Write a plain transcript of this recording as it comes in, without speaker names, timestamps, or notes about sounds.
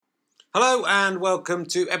Hello and welcome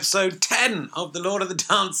to episode 10 of the Lord of the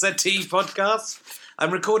Dance Settee podcast.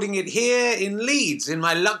 I'm recording it here in Leeds in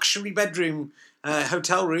my luxury bedroom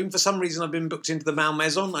hotel room. For some reason I've been booked into the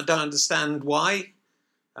Malmaison. I don't understand why.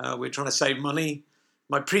 We're trying to save money.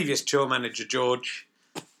 My previous tour manager, George,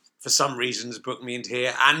 for some reason has booked me into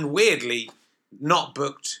here and weirdly not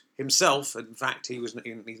booked himself. In fact, he's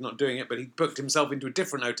not doing it, but he booked himself into a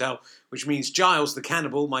different hotel, which means Giles the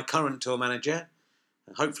Cannibal, my current tour manager,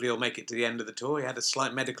 hopefully he'll make it to the end of the tour. He had a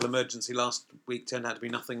slight medical emergency last week. Turned out to be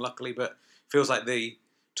nothing, luckily, but feels like the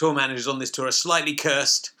tour managers on this tour are slightly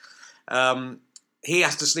cursed. He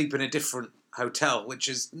has to sleep in a different hotel, which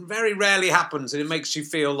is very rarely happens, and it makes you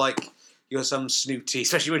feel like you're some snooty,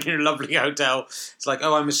 especially when you're in a lovely hotel. It's like,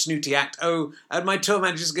 oh, I'm a snooty act. Oh, and my tour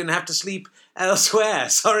manager's going to have to sleep elsewhere.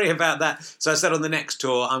 Sorry about that. So I said on the next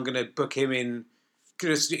tour, I'm going to book him in.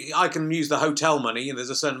 I can use the hotel money, and there's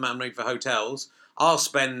a certain amount of money for hotels. I'll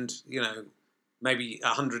spend, maybe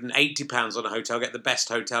 £180 on a hotel, get the best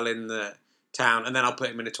hotel in the town, and then I'll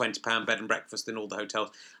put him in a £20 bed and breakfast in all the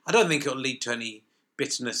hotels. I don't think it'll lead to any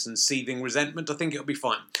bitterness and seething resentment. I think it'll be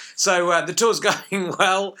fine. So the tour's going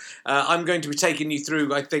well. I'm going to be taking you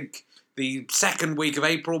through, I think, the second week of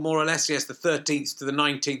April, more or less. Yes, the 13th to the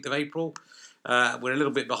 19th of April. We're a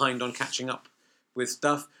little bit behind on catching up with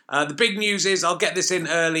stuff. The big news is, I'll get this in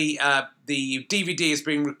early, the DVD is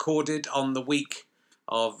being recorded on the week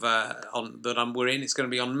of we're in. It's going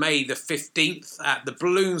to be on May the 15th at the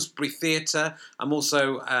Bloomsbury Theatre. I'm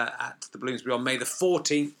also at the Bloomsbury on May the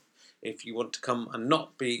 14th, if you want to come and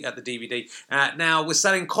not be at the DVD. Now, we're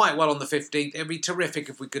selling quite well on the 15th. It'd be terrific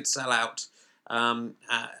if we could sell out.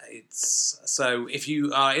 So if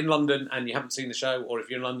you are in London and you haven't seen the show, or if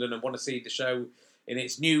you're in London and want to see the show in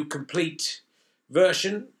its new complete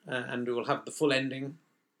version, and we will have the full ending,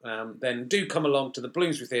 then do come along to the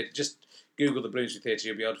Bloomsbury Theatre. Just Google the Bloomsbury Theatre,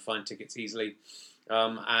 you'll be able to find tickets easily.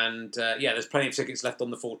 There's plenty of tickets left on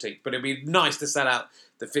the 14th, but it'd be nice to sell out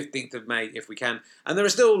the 15th of May if we can. And there are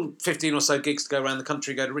still 15 or so gigs to go around the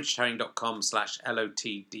country. Go to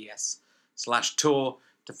richardherring.com/LOTDS/tour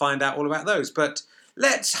to find out all about those. But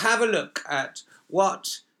let's have a look at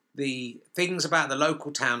what the things about the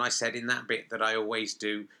local town I said in that bit that I always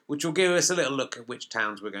do, which will give us a little look at which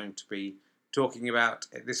towns we're going to be talking about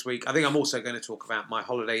this week. I think I'm also going to talk about my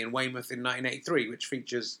holiday in Weymouth in 1983, which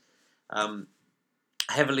features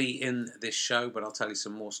heavily in this show, but I'll tell you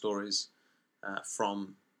some more stories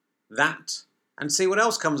from that and see what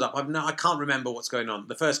else comes up. I can't remember what's going on.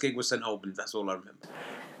 The first gig was St Albans, that's all I remember.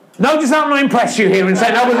 No, does that not impress you here in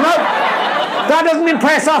St Albans? No, that doesn't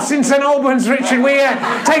impress us in St Albans, Richard.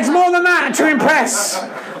 It takes more than that to impress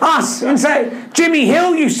us. Jimmy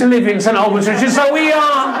Hill used to live in St Albans, Richard, so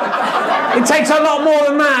it takes a lot more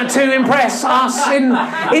than that to impress us. In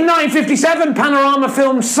 1957, Panorama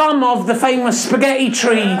filmed some of the famous spaghetti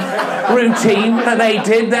tree routine that they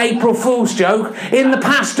did, the April Fool's joke, in the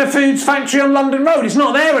pasta foods factory on London Road. It's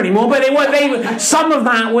not there anymore, but some of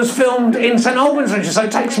that was filmed in St Albans, Richard, so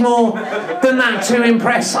it takes more than that to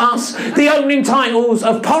impress us. The opening titles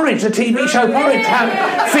of Porridge, the TV show Porridge,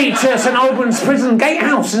 feature St Albans Prison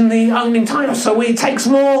Gatehouse in the opening title, so it takes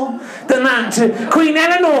more than that. Queen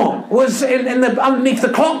Eleanor was underneath the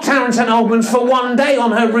clock tower in St Albans for one day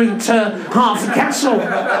on her route to Hertford Castle,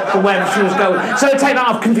 or wherever she was going. So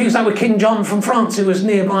I've confused that with King John from France, who was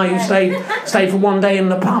nearby, who stayed for one day in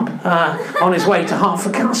the pub on his way to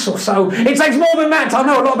Hertford Castle. So it takes more than that. I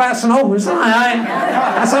know a lot about St Albans.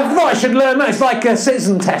 I thought I should learn that. It's like a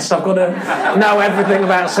citizen test. I've got to know everything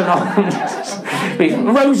about St Albans.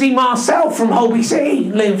 Rosie Marcel from Holby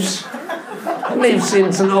City lives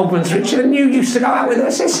in St Albans, Richard, and you used to go out with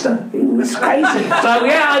her sister. It was crazy. So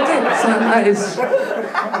yeah, I did. So that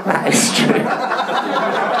is true.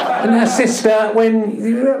 And her sister,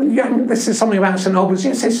 this is something about St Albans.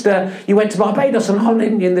 Your sister, you went to Barbados on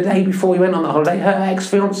holiday, and the day before you went on the holiday, her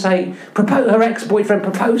ex-boyfriend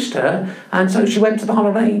proposed to her, and so she went to the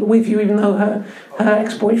holiday with you, even though her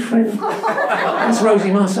ex-boyfriend, that's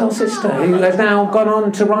Rosie Marcel's sister, who has now gone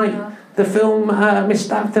on to write the film,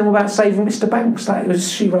 that film about saving Mr. Banks.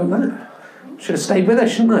 She wrote that. Should have stayed with her,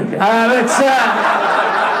 shouldn't I?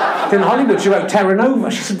 In Hollywood, she wrote Terra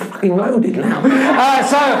Nova. She's fucking loaded now.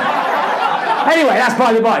 Anyway, that's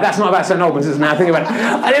by the by. That's not about St Albans, is it now? Think about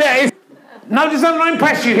it. No, does that not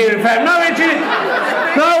impress you here in Fareham? No,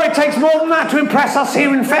 it takes more than that to impress us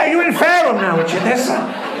here in Fareham. You're in Fareham now, Richard.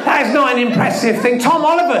 That is not an impressive thing. Tom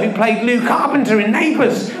Oliver, who played Lou Carpenter in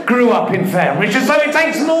Neighbours, grew up in Fareham, Richard. So it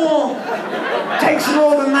takes more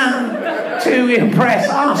than that to impress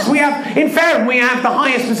us. In Fareham, we have the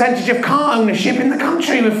highest percentage of car ownership in the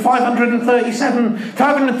country, with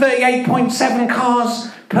 538.7 cars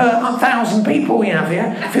per 1,000 people we have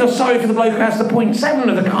here. Feel sorry for the bloke who has the 0.7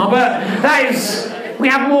 of the car, but that is... We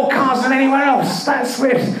have more cars than anywhere else. That's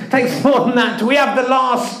it. Takes more than that. We have the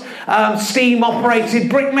last steam-operated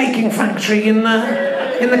brick-making factory in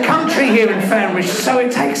the country here in Fareham, so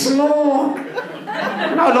it takes more.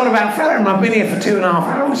 I know a lot about Fareham. I've been here for 2.5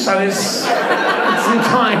 hours, so it's in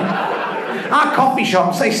time. Our coffee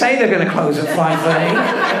shops, they say they're going to close at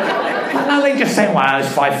 5:30. But no, they just say, well, it's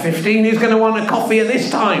 5:15. Who's going to want a coffee at this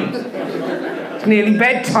time? It's nearly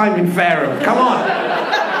bedtime in Fareham. Come on.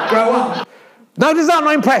 Grow up. No, does that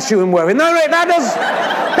not impress you in Worthing? No, that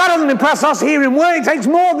doesn't impress us here in Worthing. It takes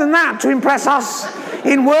more than that to impress us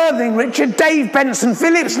in Worthing, Richard. Dave Benson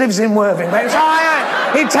Phillips lives in Worthing.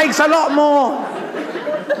 It takes a lot more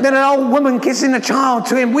than an old woman kissing a child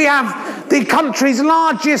to him. We have the country's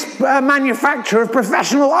largest manufacturer of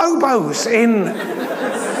professional oboes in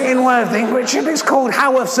Worthing, Richard. It's called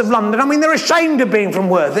Haworths of London. I mean, they're ashamed of being from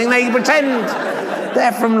Worthing. They pretend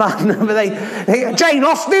they're from London, but Jane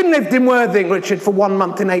Austen lived in Worthing, Richard, for 1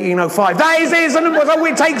 month in 1805. That is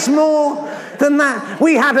it takes more than that.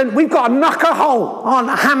 We've got a knucker hole on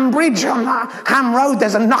Ham Bridge, on Ham Road.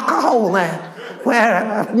 There's a knucker hole there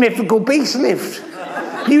where a mythical beast lived.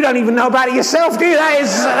 You don't even know about it yourself, do you?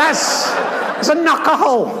 It's a knucker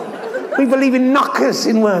hole. We believe in knuckers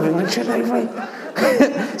in Worthing, Richard.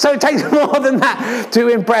 So it takes more than that to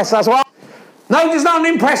impress us. Well, no, does that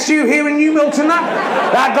impress you here in New Milton?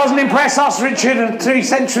 That doesn't impress us, Richard, and 3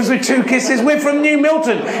 centuries with 2 kisses. We're from New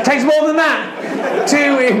Milton. It takes more than that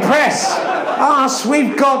to impress us.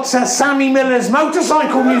 We've got Sammy Miller's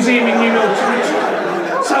Motorcycle Museum in New Milton, Richard.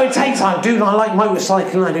 So it takes... I like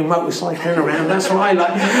motorcycling. I do motorcycling around. That's what I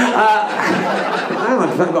like.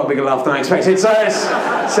 I've got a bigger laugh than I expected, so it's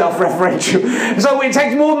self-referential. So it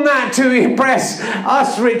takes more than that to impress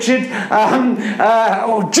us, Richard.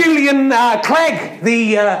 Julian Clegg,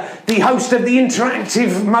 the host of the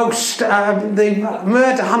interactive the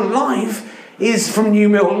Murder Hunt Live, is from New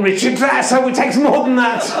Milton, Richard. So it takes more than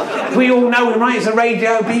that. We all know him, right? He's a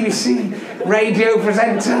BBC radio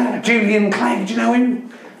presenter. Julian Clegg, do you know him?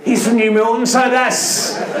 He's from New Milton, so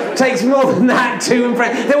takes more than that to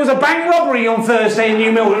impress. There was a bank robbery on Thursday in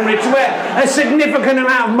New Milton, Richard, where a significant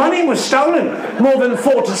amount of money was stolen. More than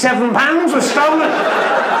 £47 was stolen,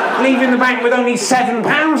 leaving the bank with only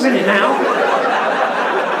 £7 in it now.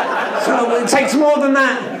 So it takes more than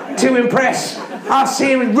that to impress us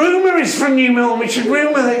here. Rumour is from New Milton, Richard.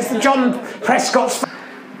 Rumour, it's John Prescott's...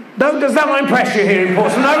 No, does that not impress you here in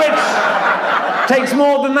Portsmouth? No, it takes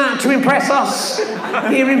more than that to impress us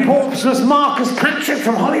here in Portsmouth. Marcus Patrick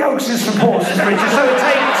from Hollyoaks is from Portsmouth, Richard. So it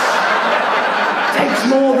takes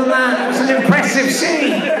more than that. It's an impressive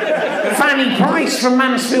city. Fanny Price from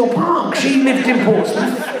Mansfield Park, she lived in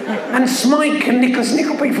Portsmouth. And Smike and Nicholas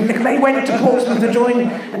Nickleby from Nickleby, they went to Portsmouth to join.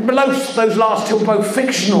 And below those last two are both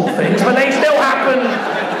fictional things, but they still happen.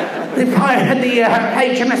 The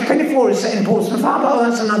HMS Pinafore is set in Portsmouth Harbour. Oh,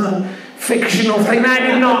 that's another fictional thing.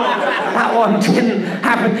 That one didn't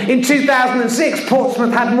happen. In 2006,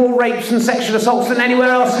 Portsmouth had more rapes and sexual assaults than anywhere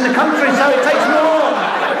else in the country, so it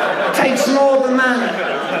takes more than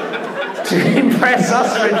that to impress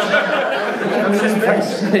us, Richard.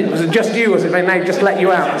 Was it just you, was it? They may just let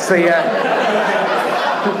you out. It's the...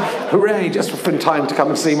 Hooray, just for time to come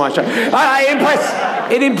and see my show.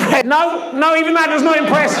 It impressed... No, even that does not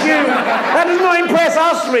impress you. That does not impress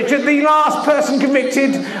us, Richard. The last person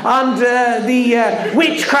convicted under the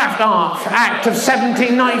Witchcraft Act of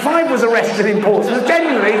 1795 was arrested in Portsmouth.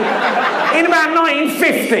 Genuinely, in about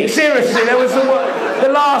 1950. Seriously, there was the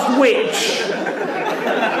last witch.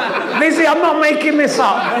 Lizzie, I'm not making this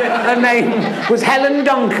up. Her name was Helen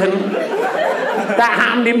Duncan. That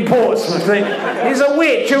happened in Portsmouth. Is a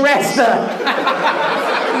witch, arrest her.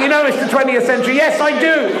 You know it's the 20th century. Yes, I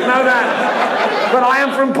do know that. But I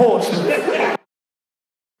am from Portsmouth.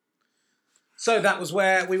 So that was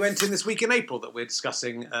where we went in this week in April that we're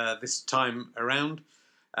discussing this time around.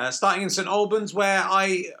 Starting in St Albans, where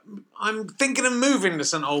I'm thinking of moving to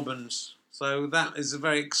St Albans. So that is a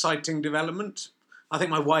very exciting development. I think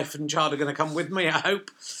my wife and child are going to come with me, I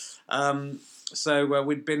hope. So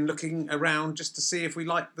we'd been looking around just to see if we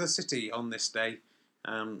liked the city on this day.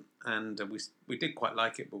 And we did quite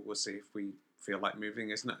like it, but we'll see if we feel like moving.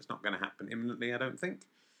 It's not going to happen imminently, I don't think.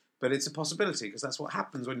 But it's a possibility, because that's what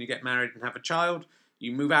happens when you get married and have a child.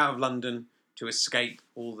 You move out of London to escape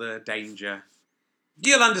all the danger.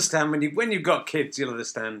 You'll understand when you've got kids, you'll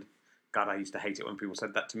understand. God, I used to hate it when people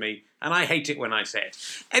said that to me, and I hate it when I say it.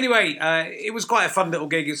 Anyway, it was quite a fun little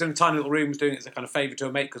gig. It was in a tiny little room. I was doing it as a kind of favour to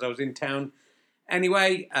a mate because I was in town.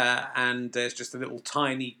 Anyway, and there's just a little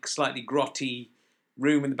tiny, slightly grotty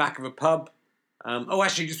room in the back of a pub.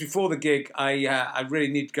 Actually, just before the gig, I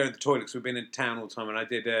really need to go to the toilet because we've been in town all the time, and I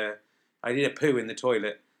did a poo in the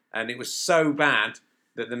toilet, and it was so bad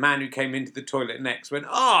that the man who came into the toilet next went,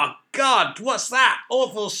 "Oh God, what's that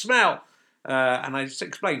awful smell?" And I just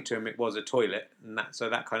explained to him it was a toilet, and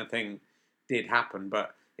that kind of thing did happen,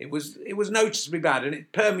 but it was noticeably bad, and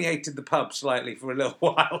it permeated the pub slightly for a little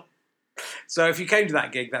while. So if you came to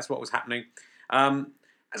that gig, that's what was happening.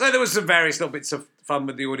 So there was some various little bits of fun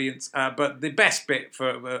with the audience, but the best bit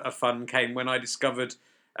of fun came when I discovered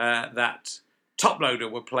that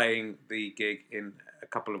Toploader were playing the gig in a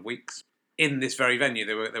couple of weeks in this very venue.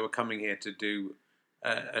 They were coming here to do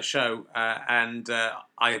a show, and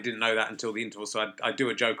I didn't know that until the interval. So I do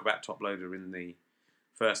a joke about Toploader in the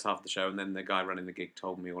first half of the show, and then the guy running the gig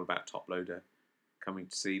told me all about Toploader coming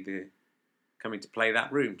to play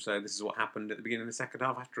that room. So this is what happened at the beginning of the second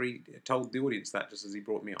half after he told the audience that, just as he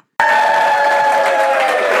brought me on.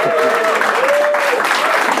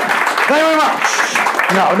 Thank you very much.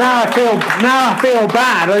 No, now I feel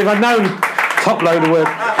bad. If I'd known Toploader were,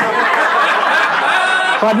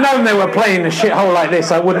 if I'd known they were playing a shithole like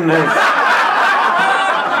this, I wouldn't have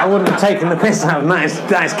taken the piss out of them.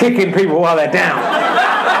 That is kicking people while they're down.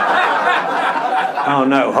 Oh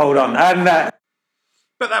no, hold on. And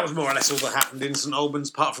but that was more or less all that happened in St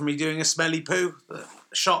Albans, apart from me doing a smelly poo that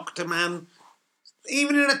shocked a man.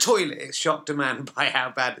 Even in a toilet, it shocked a man by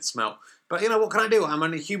how bad it smelled. But, what can I do? I'm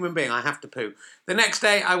only a human being. I have to poo. The next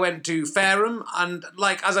day, I went to Fareham, and,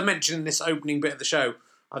 as I mentioned in this opening bit of the show,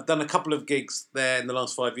 I've done a couple of gigs there in the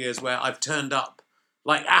last 5 years where I've turned up,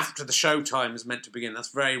 after the show time is meant to begin. That's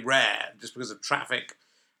very rare, just because of traffic.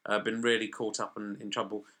 I've been really caught up and in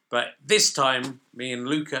trouble. But this time, me and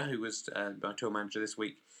Luca, who was my tour manager this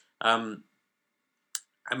week, I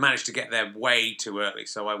managed to get there way too early.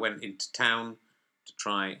 So I went into town to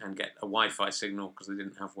try and get a Wi-Fi signal because they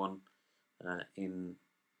didn't have one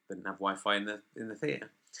Wi-Fi in the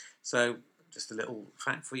theatre. So just a little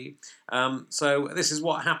fact for you. So this is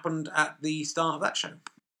what happened at the start of that show.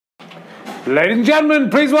 ladies and gentlemen,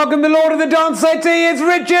 please welcome the Lord of the Dance Settee. It's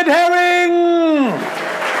Richard Herring.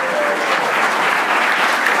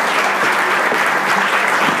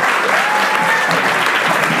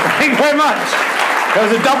 Thank you very much. There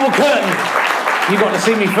was a double curtain. You got to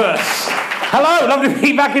see me first. Hello, lovely to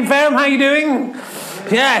be back in Fareham. How are you doing?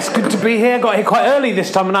 Yeah, it's good to be here. Got here quite early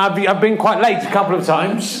this time, and I've been quite late a couple of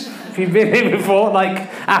times. If you've been here before,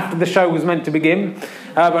 after the show was meant to begin.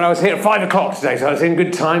 But I was here at 5 o'clock today, so I was in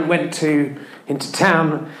good time. Went into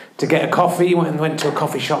town to get a coffee. Went to a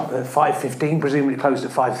coffee shop at 5:15, presumably closed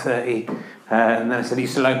at 5:30. And then I said, "Are you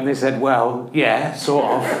still open?" They said, "Well, yeah, sort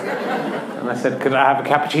of." And I said, "Could I have a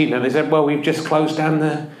cappuccino?" They said, "Well, we've just closed down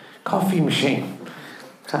the coffee machine."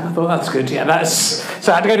 So I thought, that's good, yeah,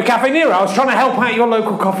 so I had to go to Cafe Nero. I was trying to help out your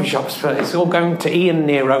local coffee shops, but it's all going to Ian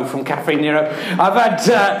Nero from Cafe Nero. I've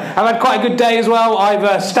had quite a good day as well.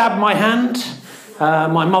 I've stabbed my hand.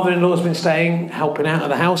 My mother-in-law's been helping out at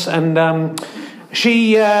the house, and I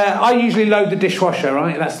usually load the dishwasher,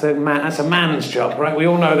 right? That's a man's job, right? We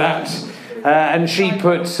all know that. And she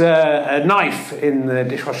puts a knife in the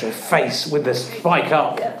dishwasher face with the spike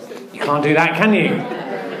up. You can't do that, can you?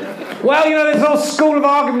 Well, there's a whole school of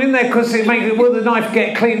argument in there because will the knife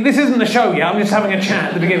get clean? This isn't the show yet. I'm just having a chat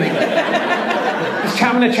at the beginning. Just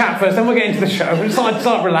having a chat first, then we'll get into the show.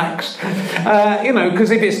 Start relaxed. Because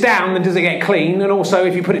if it's down, then does it get clean? And also,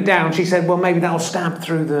 if you put it down, she said, well, maybe that'll stab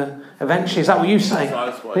through eventually. Is that what you say?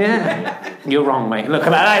 Yeah. You're wrong, mate. Look at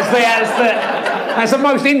that. That's the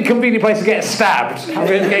most inconvenient place to get stabbed.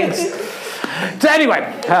 So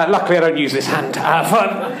anyway, luckily I don't use this hand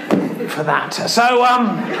for that. So,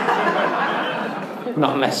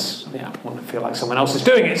 not unless, I want to feel like someone else is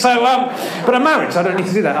doing it. So, but I'm married, so I don't need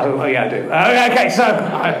to do that. Oh yeah, I do. Okay, so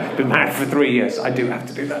I've been married for 3 years. I do have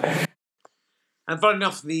to do that. And funny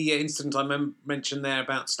enough, the incident I mentioned there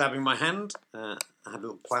about stabbing my hand, I had a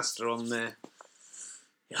little plaster on there.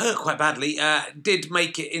 It hurt quite badly. Did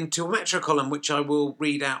make it into a Metro column, which I will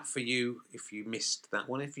read out for you if you missed that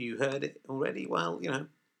one. If you heard it already, well,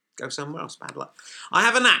 go somewhere else. Bad luck. I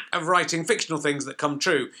have a knack of writing fictional things that come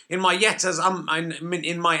true. In my as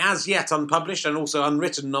yet unpublished and also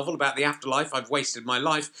unwritten novel about the afterlife, I've Wasted My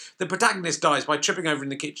Life, the protagonist dies by tripping over in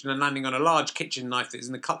the kitchen and landing on a large kitchen knife that is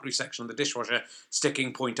in the cutlery section of the dishwasher,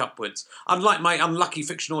 sticking point upwards. Unlike my unlucky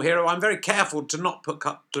fictional hero, I'm very careful to not put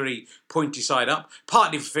cutlery pointy side up,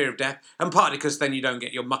 partly for fear of death, and partly because then you don't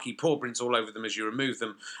get your mucky paw prints all over them as you remove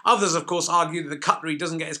them. Others, of course, argue that the cutlery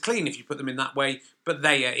doesn't get as clean if you put them in that way, but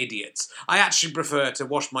they are idiots. I actually prefer to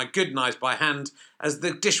wash my good knives by hand, as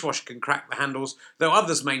the dishwasher can crack the handles, though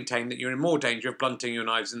others maintain that you're in more danger of blunting your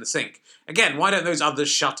knives in the sink. Again, why don't those others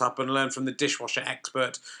shut up and learn from the dishwasher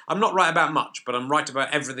expert? I'm not right about much, but I'm right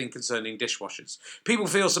about everything concerning dishwashers. People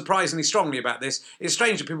feel surprisingly strongly about this. It's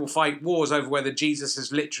strange that people fight wars over whether Jesus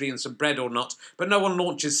is literally in some bread or not, but no one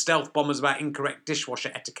launches stealth bombers about incorrect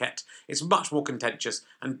dishwasher etiquette. It's much more contentious,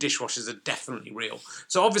 and dishwashers are definitely real.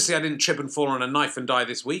 So obviously I didn't trip and fall on a knife and die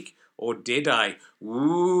this week. Or did I?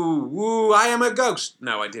 Woo, I am a ghost.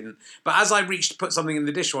 No, I didn't. But as I reached to put something in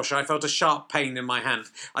the dishwasher, I felt a sharp pain in my hand.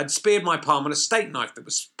 I'd speared my palm on a steak knife that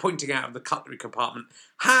was pointing out of the cutlery compartment.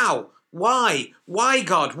 How? Why? Why,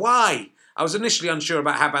 God? Why? I was initially unsure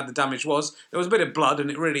about how bad the damage was. There was a bit of blood and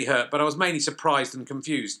it really hurt, but I was mainly surprised and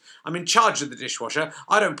confused. I'm in charge of the dishwasher.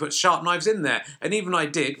 I don't put sharp knives in there. And even I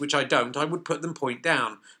did, which I don't, I would put them point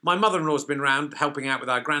down. My mother-in-law's been round helping out with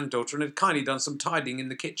our granddaughter and had kindly done some tidying in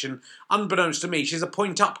the kitchen. Unbeknownst to me, she's a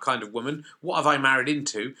point-up kind of woman. What have I married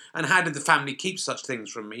into? And how did the family keep such things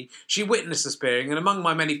from me? She witnessed the spearing, and among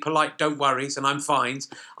my many polite don't worries and I'm fines,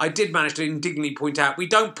 I did manage to indignantly point out, we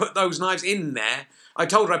don't put those knives in there. I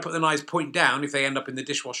told her I put the knives point down if they end up in the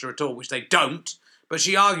dishwasher at all, which they don't. But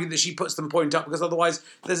she argued that she puts them point up because otherwise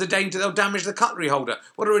there's a danger they'll damage the cutlery holder.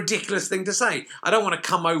 What a ridiculous thing to say. I don't want to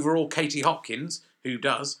come over all Katie Hopkins, who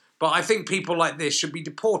does, but I think people like this should be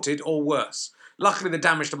deported or worse. Luckily the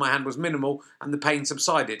damage to my hand was minimal and the pain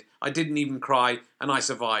subsided. I didn't even cry and I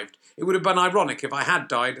survived. It would have been ironic if I had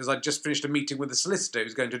died, as I'd just finished a meeting with a solicitor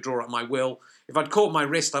who's going to draw up my will. If I'd caught my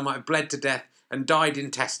wrist, I might have bled to death and died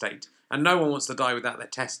intestate. And no one wants to die without their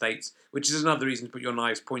testates, which is another reason to put your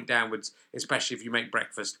knives point downwards, especially if you make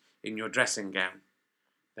breakfast in your dressing gown.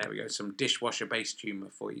 There we go, some dishwasher-based humour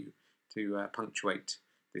for you to punctuate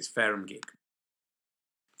this Fareham gig.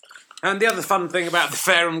 And the other fun thing about the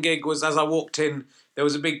Fareham gig was, as I walked in, there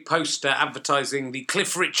was a big poster advertising the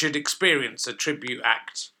Cliff Richard Experience, a tribute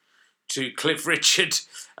act to Cliff Richard,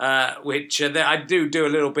 which I do a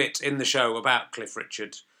little bit in the show about Cliff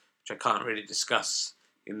Richard, which I can't really discuss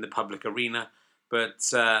in the public arena, but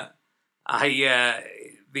it's a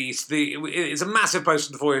massive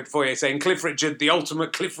poster in the foyer saying Cliff Richard, the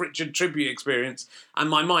ultimate Cliff Richard tribute experience,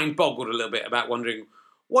 and my mind boggled a little bit about wondering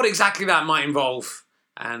what exactly that might involve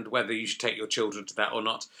and whether you should take your children to that or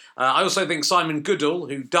not. I also think Simon Goodall,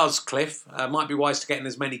 who does Cliff, might be wise to get in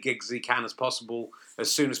as many gigs as he can as possible,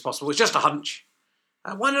 as soon as possible. It's just a hunch.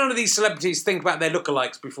 Why do none of these celebrities think about their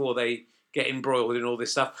lookalikes before they get embroiled in all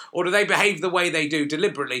this stuff? Or do they behave the way they do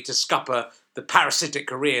deliberately to scupper the parasitic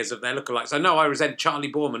careers of their lookalikes? I know I resent Charlie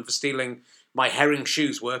Boorman for stealing my herring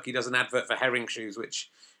shoes work. He does an advert for herring shoes,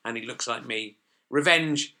 and he looks like me.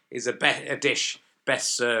 Revenge is a dish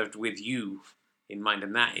best served with you in mind,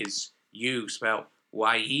 and that is you, spelled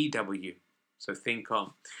Y-E-W. So think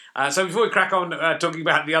on. So before we crack on talking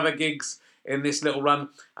about the other gigs in this little run,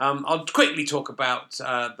 I'll quickly talk about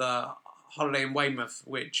the holiday in Weymouth,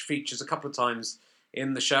 which features a couple of times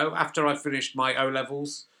in the show. After I finished my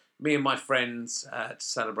O-levels, me and my friends, to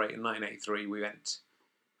celebrate in 1983, we went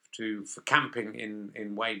for camping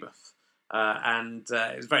in Weymouth. And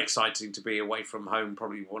it was very exciting to be away from home,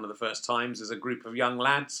 probably one of the first times as a group of young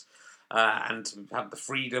lads, and to have the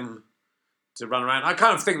freedom to run around. I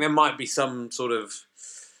kind of think there might be some sort of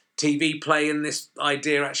TV play in this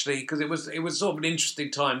idea, actually, because it was sort of an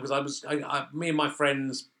interesting time, because me and my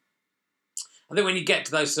friends, I think when you get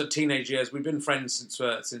to those sort of teenage years, we've been friends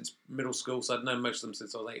since middle school, so I'd known most of them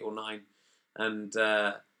since I was 8 or 9, and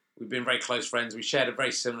we've been very close friends. We shared a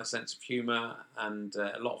very similar sense of humour, and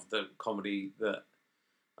a lot of the comedy that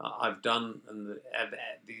I've done and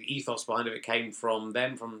the ethos behind it came from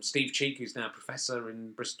them, from Steve Cheek, who's now a professor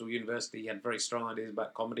in Bristol University. He had very strong ideas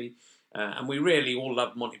about comedy, and we really all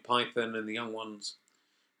loved Monty Python and the Young Ones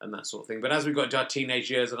and that sort of thing. But as we got into our teenage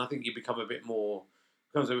years, and I think you becomes a bit more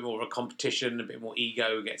of a competition, a bit more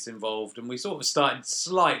ego gets involved, and we sort of started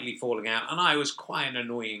slightly falling out. And I was quite an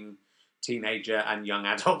annoying teenager and young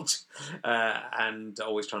adult, and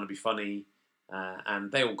always trying to be funny.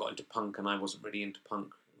 And they all got into punk, and I wasn't really into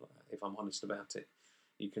punk, if I'm honest about it.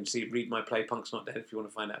 You can read my play Punk's Not Dead if you want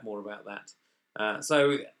to find out more about that.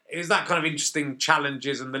 So it was that kind of interesting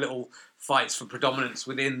challenges and the little fights for predominance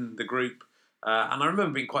within the group. And I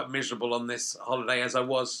remember being quite miserable on this holiday, as I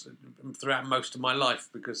was throughout most of my life,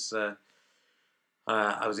 because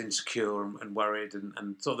I was insecure and worried,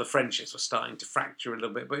 and sort of the friendships were starting to fracture a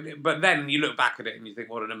little bit. But then you look back at it and you think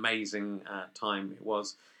what an amazing time it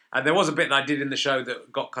was. And there was a bit that I did in the show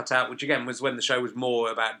that got cut out, which again was when the show was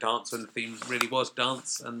more about dance, when the theme really was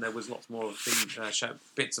dance, and there was lots more of theme show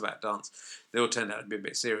bits about dance. They all turned out to be a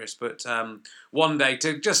bit serious. But one day,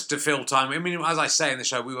 to fill time, I mean, as I say in the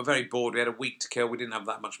show, we were very bored. We had a week to kill. We didn't have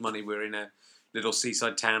that much money. We were in a little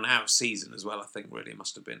seaside town out of season as well, I think, really, it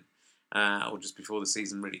must have been. Or just before the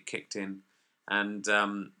season really kicked in. And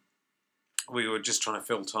we were just trying to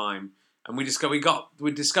fill time. And we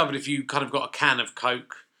discovered if you kind of got a can of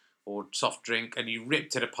Coke or soft drink and you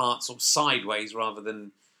ripped it apart sort of sideways rather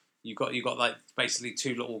than you got like basically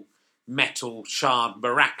two little metal shard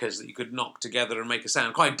maracas that you could knock together and make a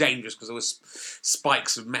sound. Quite dangerous because there was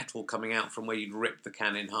spikes of metal coming out from where you'd ripped the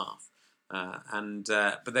can in half.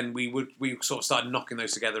 But then we sort of started knocking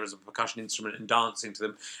those together as a percussion instrument and dancing to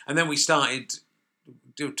them. And then we started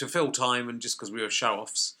to fill time, and just because we were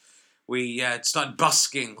show-offs, we started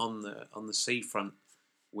busking on the seafront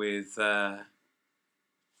with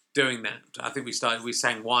doing that. I think we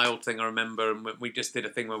sang Wild Thing, I remember, and we just did a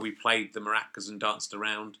thing where we played the maracas and danced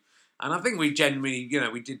around. And I think we genuinely,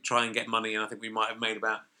 we did try and get money, and I think we might have made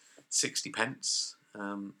about 60 pence,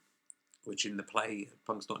 which in the play,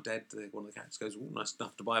 Punk's Not Dead, one of the characters goes, nice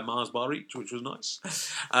enough to buy a Mars bar each, which was nice.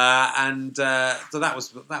 So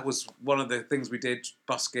that was one of the things we did,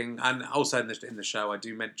 busking. And also in the show, I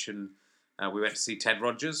do mention we went to see Ted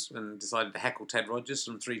Rogers and decided to heckle Ted Rogers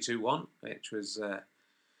from 3-2-1, which was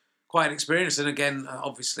quite an experience. And again,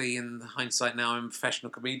 obviously, in hindsight now, I'm a professional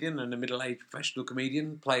comedian and a middle-aged professional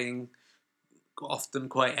comedian playing often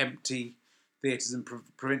quite empty theatres in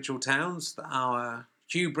provincial towns. Our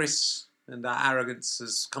hubris and our arrogance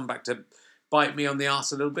has come back to bite me on the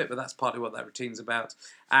arse a little bit, but that's partly what that routine's about.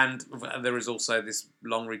 And there is also this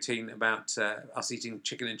long routine about us eating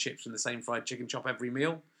chicken and chips from the same fried chicken shop every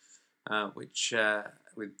meal, which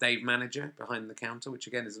with Dave Manager behind the counter, which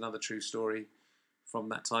again is another true story from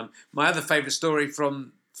that time. My other favourite story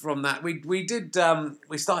from that,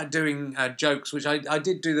 we started doing jokes, which I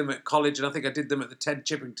did do them at college, and I think I did them at the Ted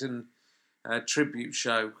Chippington tribute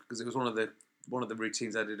show, because it was one of the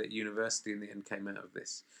routines I did at university, in the end came out of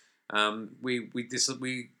this.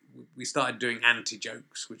 We started doing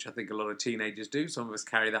anti-jokes, which I think a lot of teenagers do. Some of us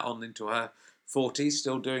carry that on into our 40s,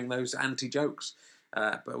 still doing those anti-jokes.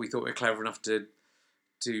 But we thought we were clever enough to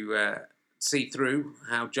see through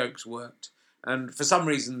how jokes worked. And for some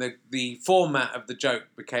reason, the format of the joke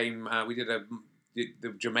became, we did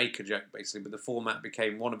the Jamaica joke, basically, but the format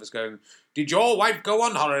became one of us going, "Did your wife go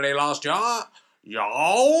on holiday last year?"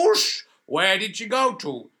 "Yes." "Where did she go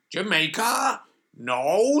to?" "Jamaica."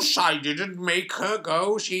 "No, I didn't make her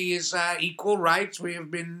go. She is equal rights.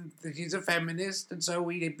 She's a feminist, and so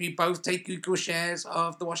we both take equal shares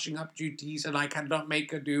of the washing up duties, and I cannot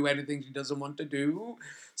make her do anything she doesn't want to do."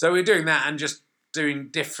 So we're doing that and just doing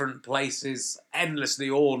different places endlessly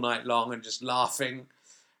all night long and just laughing.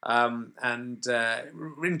 And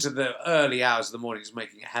into the early hours of the morning, just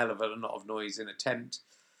making a hell of a lot of noise in a tent.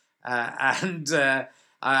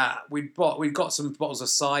 We got some bottles of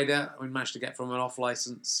cider we managed to get from an off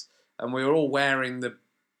license, and we were all wearing the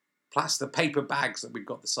paper bags that we'd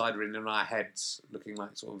got the cider in our heads, looking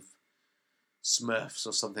like sort of Smurfs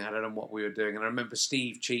or something. I don't know what we were doing. And I remember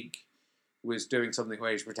Steve Cheek was doing something where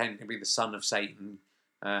he was pretending to be the son of Satan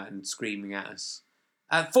and screaming at us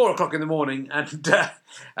at 4 o'clock in the morning, and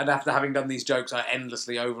after having done these jokes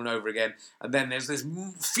endlessly over and over again, and then there's this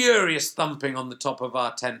furious thumping on the top of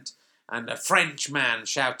our tent, and a French man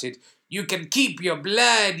shouted, "You can keep your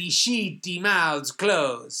bloody, sheety mouths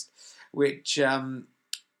closed," which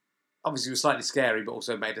obviously was slightly scary, but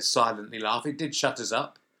also made us silently laugh. It did shut us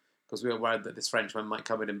up, because we were worried that this Frenchman might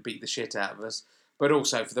come in and beat the shit out of us. But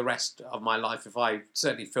also, for the rest of my life,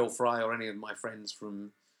 certainly Phil Fry or any of my friends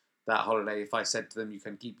from that holiday, if I said to them, "You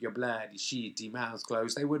can keep your bloody, sheety mouths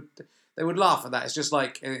closed," they would laugh at that. It's just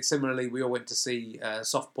like, similarly, we all went to see a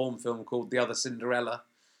soft porn film called The Other Cinderella,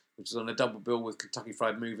 which was on a double bill with Kentucky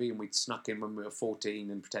Fried Movie, and we'd snuck in when we were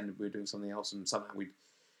 14 and pretended we were doing something else, and somehow we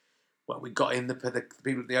got in. The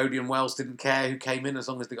people at the Odeon Wells didn't care who came in as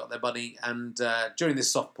long as they got their money. And during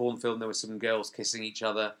this soft porn film, there were some girls kissing each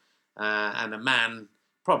other, and a man,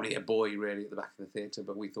 probably a boy really, at the back of the theatre,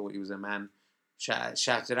 but we thought he was a man,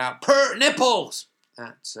 shouted out, "Pert nipples!"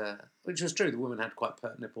 Which was true. The woman had quite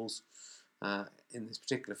pert nipples in this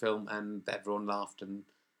particular film, and everyone laughed. And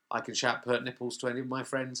I can shout pert nipples to any of my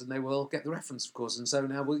friends, and they will get the reference, of course. And so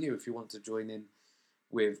now will you, if you want to join in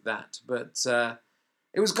with that. But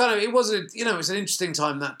it was an interesting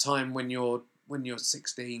time, that time when you're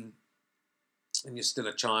 16 and you're still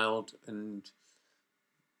a child, and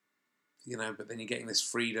but then you're getting this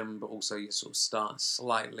freedom, but also you sort of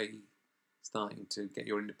starting to get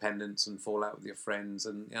your independence and fall out with your friends.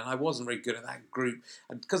 And I wasn't very good at that group,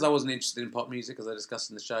 and because I wasn't interested in pop music, as I discussed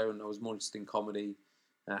in the show, and I was more interested in comedy,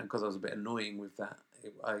 because I was a bit annoying with that.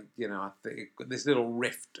 I think this little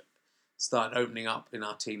rift started opening up in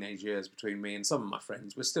our teenage years between me and some of my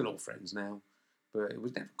friends. We're still all friends now, But it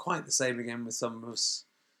was never quite the same again with some of us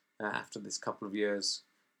after this couple of years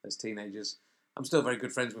as teenagers. I'm still very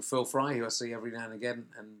good friends with Phil Fry, who I see every now and again,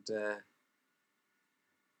 and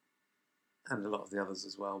a lot of the others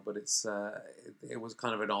as well. But it was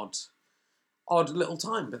kind of an odd little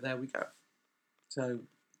time, but there we go. So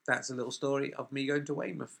that's a little story of me going to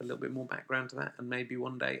Weymouth, a little bit more background to that, and maybe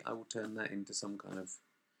one day I will turn that into some kind of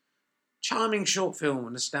charming short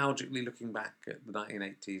film, nostalgically looking back at the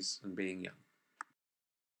 1980s and being young.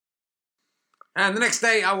 And the next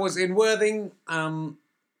day I was in Worthing.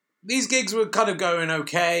 These gigs were kind of going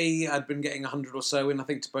okay. I'd been getting 100 or so in, I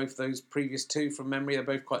think, to both those previous two from memory. They're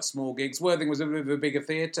both quite small gigs. Worthing was a bit of a bigger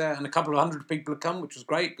theatre, and a couple of 100 people had come, which was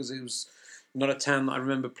great, because it was not a town that I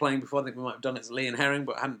remember playing before. I think we might have done it at Lee and Herring,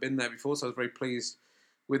 but I hadn't been there before, so I was very pleased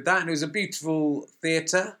with that. And it was a beautiful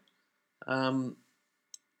theatre. But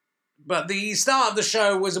the start of the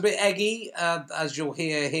show was a bit eggy, as you'll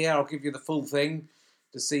hear here. I'll give you the full thing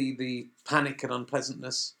to see the panic and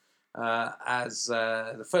unpleasantness. First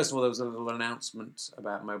of all, there was a little announcement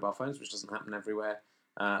about mobile phones, which doesn't happen everywhere,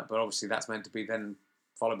 but obviously that's meant to be then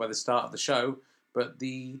followed by the start of the show. But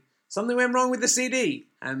something went wrong with the CD,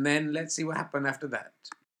 and then let's see what happened after that.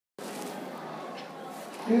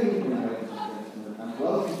 Good evening, ladies and gentlemen, and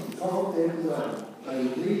welcome to Coral Theatre Zone. I will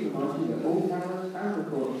please remind you that all cameras and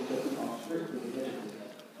recording equipment are strictly prohibited,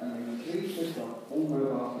 and may you please switch off all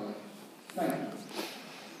mobile phones. Thank you.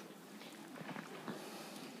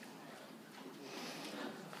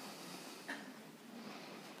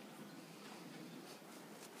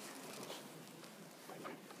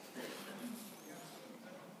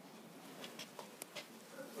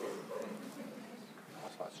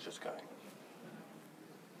 Just going.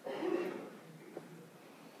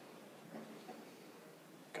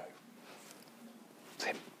 Go.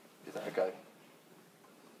 Tim, is that a go?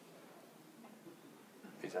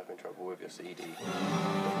 He's having trouble with your CD.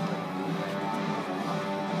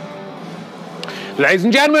 Ladies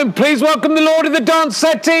and gentlemen, please welcome the Lord of the Dance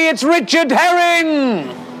Settee. It's Richard Herring.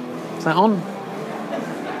 Is that on?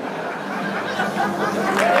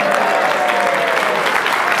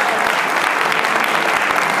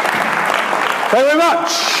 Very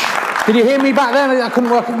much. Did you hear me back there? I couldn't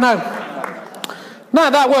work it. No,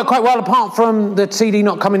 that worked quite well. Apart from the CD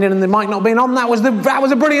not coming in and the mic not being on, that was a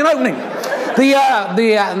brilliant opening.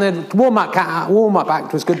 The warm-up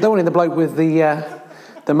act was good. The only the bloke with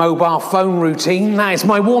the mobile phone routine. That is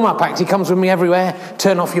my warm-up act. He comes with me everywhere.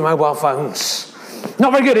 Turn off your mobile phones.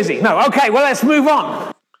 Not very good, is he? No. Okay. Well, let's move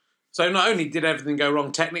on. So not only did everything go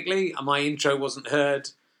wrong technically, my intro wasn't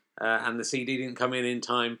heard, and the CD didn't come in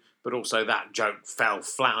time. But also that joke fell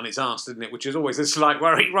flat on its arse, didn't it? Which is always a slight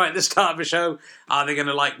worry right at the start of a show. Are they going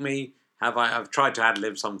to like me? I've tried to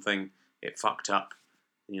ad-lib something. It fucked up.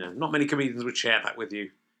 Not many comedians would share that with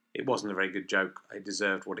you. It wasn't a very good joke. It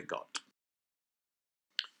deserved what it got.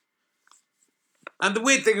 And the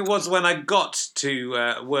weird thing was when I got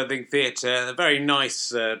to Worthing Theatre, a very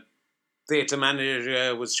nice theatre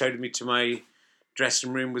manager showed me to my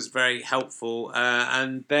dressing room, was very helpful.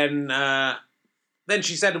 And then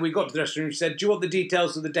she said, when we got to the dressing room, she said, "Do you want the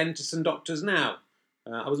details of the dentists and doctors now?"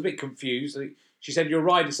 I was a bit confused. She said, "Your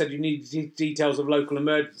rider said you need details of local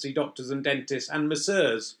emergency doctors and dentists and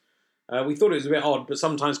masseurs." We thought it was a bit odd, but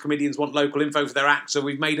sometimes comedians want local info for their act, so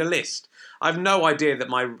we've made a list. I've no idea that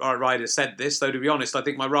my rider said this, though to be honest, I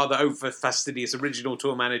think my rather over-fastidious original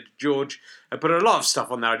tour manager, George, put a lot of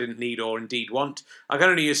stuff on there I didn't need or indeed want. I can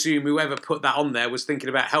only assume whoever put that on there was thinking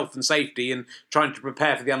about health and safety and trying to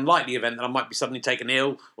prepare for the unlikely event that I might be suddenly taken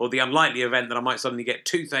ill, or the unlikely event that I might suddenly get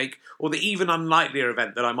toothache, or the even unlikelier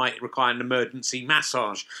event that I might require an emergency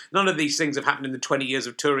massage. None of these things have happened in the 20 years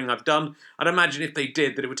of touring I've done. I'd imagine if they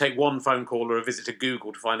did, that it would take one phone call or a visit to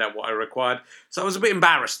Google to find out what I required. So I was a bit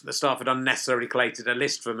embarrassed that the staff had unnecessarily collated a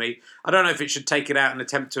list for me. I don't know if it should take it out and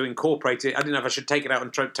attempt to incorporate it. I didn't know if I should take it out and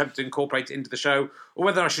attempt to incorporate it into the show, or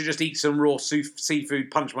whether I should just eat some raw seafood,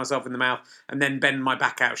 punch myself in the mouth, and then bend my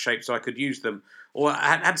back out of shape so I could use them. Or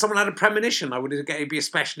had someone had a premonition I would be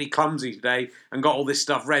especially clumsy today and got all this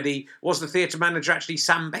stuff ready? Was the theatre manager actually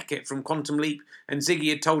Sam Beckett from Quantum Leap, and Ziggy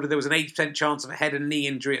had told her there was an 8% chance of a head and knee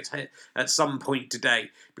injury at some point today?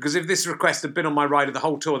 Because if this request had been on my rider the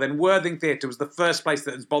whole tour, then Worthing Theatre was the first place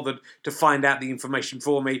that has bothered to find out the information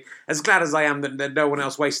for me. As glad as I am that no one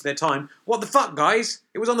else wasted their time. What the fuck, guys?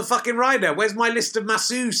 It was on the fucking rider. Where's my list of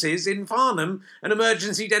masseuses in Farnham and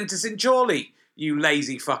emergency dentists in Chorley? You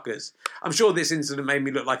lazy fuckers. I'm sure this incident made me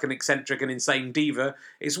look like an eccentric and insane diva.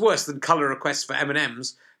 It's worse than colour requests for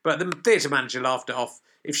M&Ms, but the theatre manager laughed it off.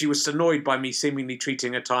 If she was annoyed by me seemingly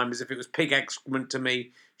treating her time as if it was pig excrement to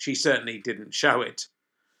me, she certainly didn't show it.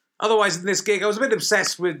 Otherwise, in this gig, I was a bit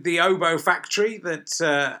obsessed with the oboe factory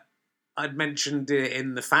that I'd mentioned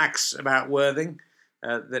in the facts about Worthing.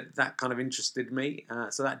 That kind of interested me.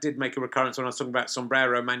 So that did make a recurrence when I was talking about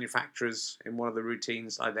sombrero manufacturers in one of the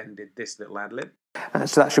routines. I then did this little ad-lib.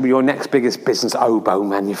 So that should be your next biggest business, oboe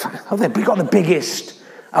manufacturing. Oh, we've got the biggest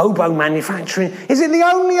oboe manufacturing. Is it the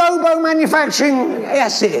only oboe manufacturing?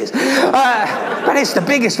 Yes, it is. But it's the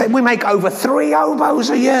biggest. We make over 3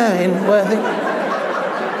 oboes a year in Worthing.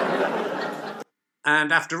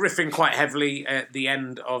 And after riffing quite heavily at the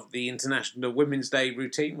end of the International Women's Day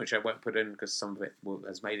routine, which I won't put in because some of it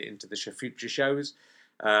has made it into the future shows,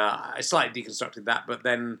 I slightly deconstructed that, but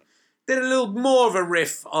then did a little more of a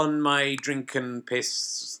riff on my drink and piss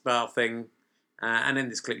style thing. And in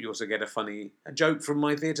this clip, you also get a joke from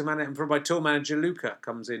my theatre manager and from my tour manager, Luca,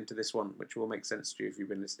 comes into this one, which will make sense to you if you've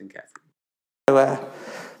been listening carefully.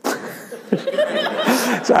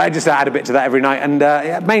 So I just add a bit to that every night, and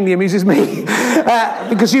it mainly amuses me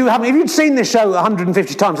because if you'd seen this show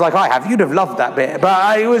 150 times like I have, you'd have loved that bit.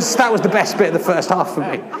 But that was the best bit of the first half for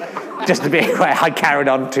me. Just the bit where I carried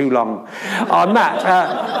on too long on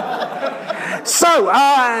that.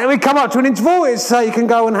 So we come up to an interval. It's you can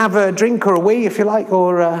go and have a drink or a wee if you like,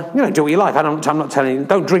 or do what you like. I'm not telling you,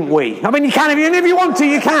 don't drink wee. I mean, you can if you want to,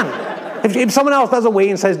 you can. If someone else does a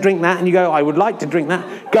wee and says drink that, and you go, I would like to drink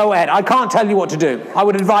that, go ahead. I can't tell you what to do. I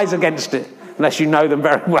would advise against it, unless you know them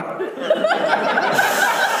very well.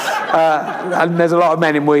 And there's a lot of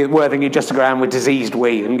men in Worthing who just go around with diseased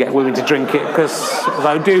wee and get women to drink it, because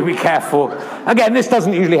so do be careful. Again, this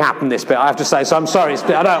doesn't usually happen, this bit, I have to say, so I'm sorry. It's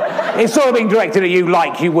sort of being directed at you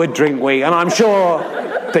like you would drink wee, and I'm sure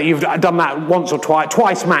that you've done that once or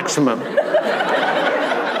twice maximum.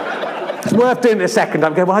 It's worth doing it a second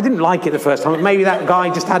time. I didn't like it the first time. Maybe that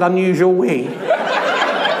guy just had unusual wee.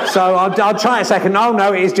 So I'll try a second. Oh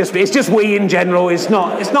no, it's just wee in general. It's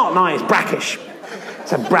not nice. Brackish.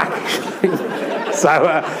 It's a brackish. So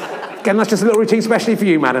again, that's just a little routine, especially for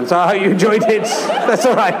you, madam. So I hope you enjoyed it. That's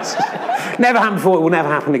all right. Never happened before. It will never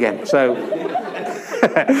happen again. So go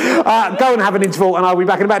and have an interval, and I'll be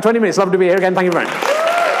back in about 20 minutes. Lovely to be here again. Thank you very much.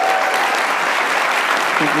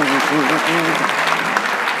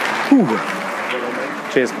 Ooh.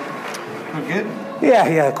 Cheers. Good?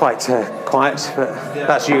 Yeah, quite quiet, but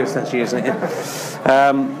that's you, isn't it?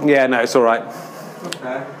 Yeah, no, it's all right.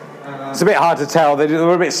 Okay. It's a bit hard to tell. They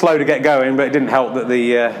were a bit slow to get going, but it didn't help that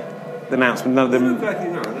the announcement, none of them...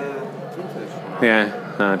 Yeah,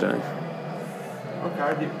 no, I don't know.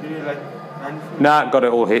 Okay, do you like anything? No, got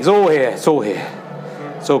it all here. It's all here.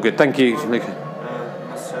 It's all good. Thank you, Luca.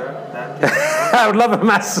 Masseur, I would love a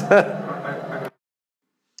masseur.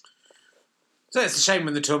 So it's a shame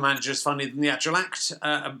when the tour manager is funnier than the actual act,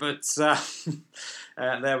 but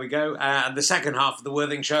there we go. The second half of the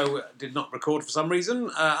Worthing show did not record for some reason.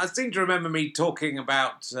 I seem to remember me talking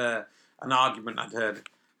about an argument I'd heard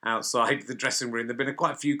outside the dressing room. There'd been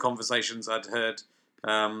quite a few conversations I'd heard,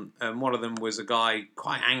 and one of them was a guy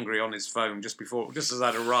quite angry on his phone just as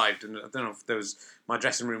I'd arrived, and I don't know if my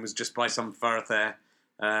dressing room was just by some thoroughfare,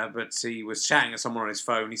 but he was shouting at someone on his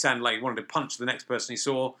phone. He sounded like he wanted to punch the next person he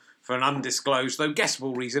saw, for an undisclosed, though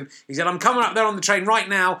guessable reason. He said, I'm coming up there on the train right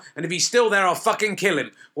now, and if he's still there, I'll fucking kill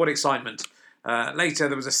him. What excitement. Later,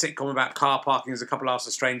 there was a sitcom about car parking. There's a couple asked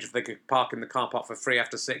a stranger if they could park in the car park for free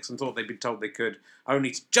after 6 and thought they'd been told they could,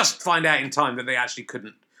 only to just find out in time that they actually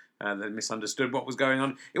couldn't. They misunderstood what was going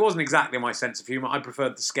on. It wasn't exactly my sense of humour. I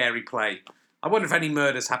preferred the scary play. I wonder if any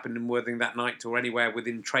murders happened in Worthing that night or anywhere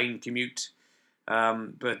within train commute.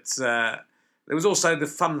 But there was also the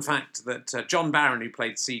fun fact that John Barron, who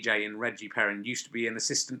played CJ in Reggie Perrin, used to be an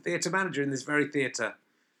assistant theatre manager in this very theatre.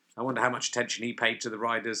 I wonder how much attention he paid to the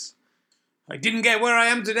riders. I didn't get where I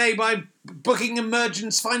am today by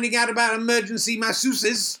finding out about emergency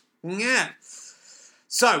masseuses. Yeah.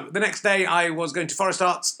 So, the next day I was going to Forest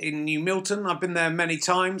Arts in New Milton. I've been there many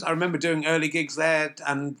times. I remember doing early gigs there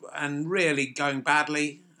and really going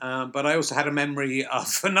badly. But I also had a memory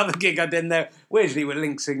of another gig I did there, weirdly it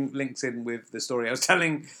links in with the story I was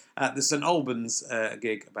telling at the St Albans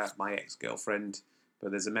gig about my ex-girlfriend. But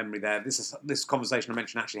there's a memory there. This conversation I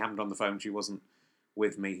mentioned actually happened on the phone. She wasn't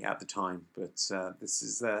with me at the time. But this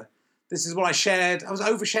is what I shared. I was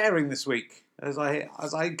oversharing this week, as I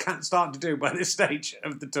can't start to do by this stage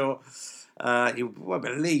of the tour. You won't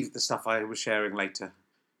believe the stuff I was sharing later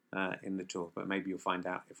in the tour, but maybe you'll find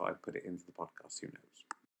out if I put it into the podcast. Who knows?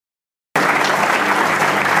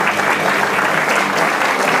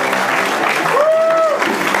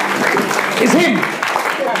 It's him!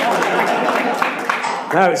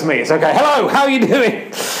 No, it's me. It's okay. Hello, how are you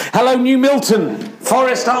doing? Hello, New Milton,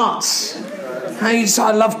 Forest Arts.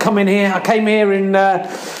 I love coming here. I came here in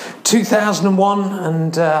 2001,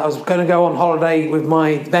 and I was going to go on holiday with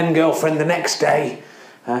my then girlfriend the next day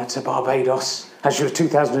to Barbados. Actually, it was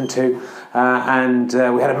 2002, and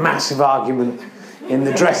we had a massive argument in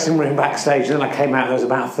the dressing room backstage. And then I came out, there was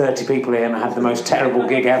about 30 people here, and I had the most terrible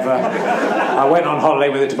gig ever. I went on holiday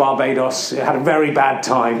with her to Barbados. I had a very bad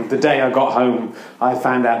time. The day I got home, I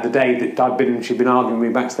found out the day that she'd been arguing with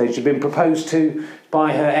me backstage, she'd been proposed to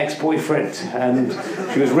by her ex-boyfriend, and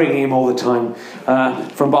she was ringing him all the time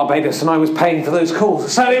from Barbados, and I was paying for those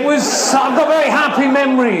calls. So I've got very happy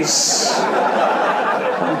memories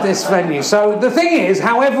of this venue. So the thing is,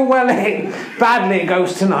 however badly it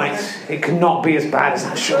goes tonight, it cannot be as bad as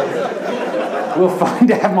that show. We'll find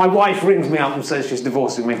out. My wife rings me up and says she's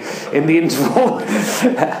divorcing me in the interval.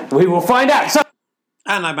 We will find out.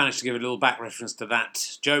 And I managed to give a little back reference to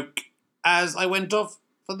that joke as I went off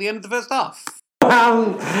for the end of the first half.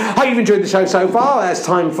 Hope you've enjoyed the show so far. It's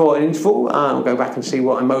time for an interval. We'll go back and see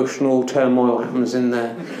what emotional turmoil happens in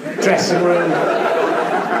the dressing room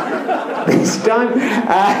this time.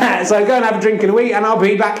 So go and have a drink and a wee, and I'll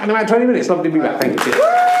be back in about 20 minutes. Lovely to be back. Thank you.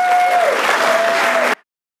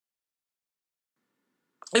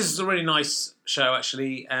 This is a really nice show,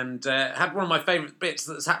 actually, and had one of my favourite bits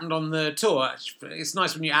that's happened on the tour. It's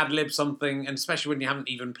nice when you ad-lib something, and especially when you haven't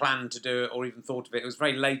even planned to do it or even thought of it. It was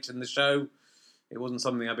very late in the show. It wasn't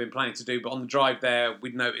something I've been planning to do, but on the drive there,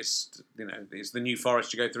 we'd noticed, it's the New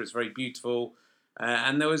Forest you go through. It's very beautiful.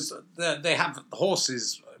 And they have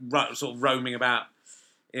horses sort of roaming about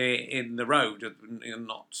in the road,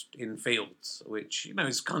 not in fields, which,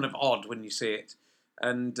 is kind of odd when you see it.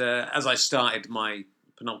 And as I started my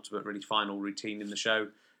penultimate, really final routine in the show,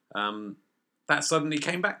 that suddenly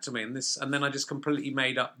came back to me. And then I just completely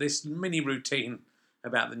made up this mini routine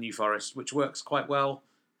about the New Forest, which works quite well.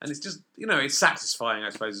 And it's just, it's satisfying, I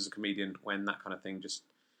suppose, as a comedian when that kind of thing just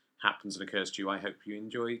happens and occurs to you. I hope you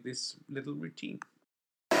enjoy this little routine.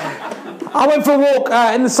 I went for a walk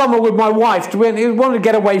in the summer with my wife. We wanted to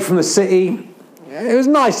get away from the city. It was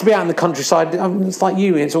nice to be out in the countryside. It's like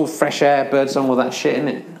you, it's all fresh air, birds and all that shit, isn't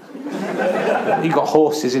it? You got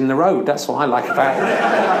horses in the road. That's what I like about it.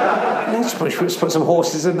 Let's put some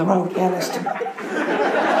horses in the road. Yeah, let's do it.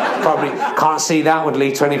 Probably can't see that would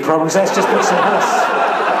lead to any problems. Let's just put some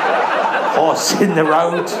horse in the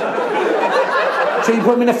road. Should you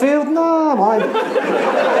put them in a field? No, why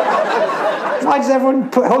does everyone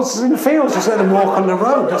put horses in fields? Just let them walk on the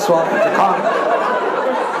road. That's what you can't.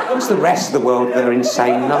 It's the rest of the world that are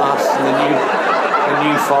insane, not us in the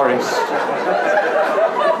New Forest.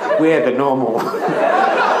 We're the normal.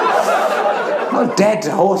 Not dead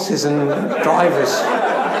horses and drivers.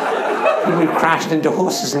 People who crashed into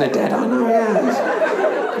horses and are dead. I know,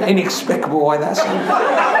 yeah. It's inexplicable why that's happening.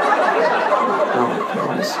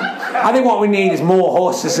 I think what we need is more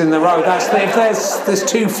horses in the road. If there's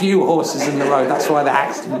too few horses in the road, that's why the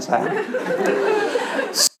accidents happen.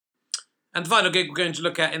 And the final gig we're going to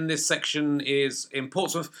look at in this section is in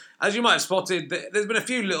Portsmouth. As you might have spotted, there's been a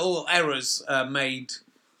few little errors made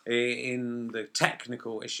in the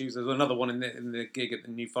technical issues. There's another one in the gig at the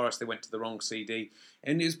New Forest. They went to the wrong CD.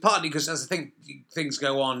 And it was partly because as I think things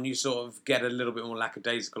go on, you sort of get a little bit more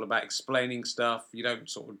lackadaisical about explaining stuff. You don't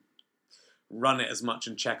sort of run it as much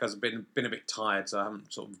and check. I've been a bit tired, so I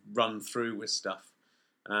haven't sort of run through with stuff.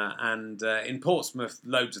 And in Portsmouth,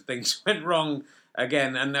 loads of things went wrong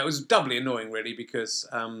again, and that was doubly annoying, really, because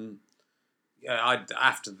after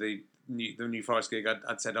the New Forest gig,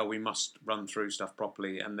 I'd said, we must run through stuff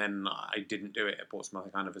properly, and then I didn't do it at Portsmouth. I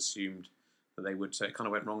kind of assumed that they would, so it kind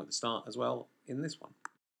of went wrong at the start as well in this one.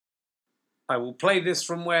 I will play this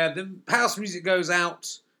from where the house music goes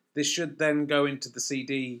out. This should then go into the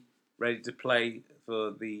CD, ready to play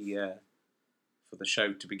for the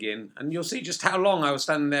show to begin, and you'll see just how long I was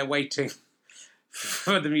standing there waiting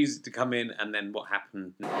for the music to come in, and then what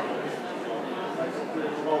happened.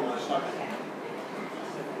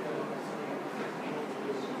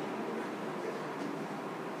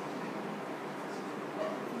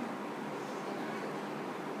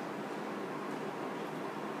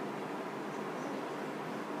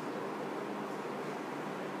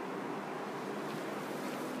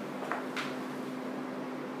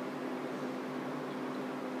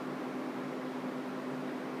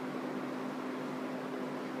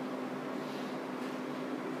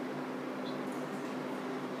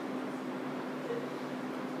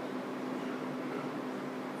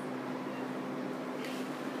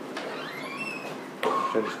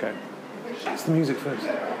 Should I just go? It's the music first.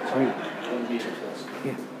 Sorry. Music first.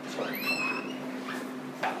 Yeah. Sorry.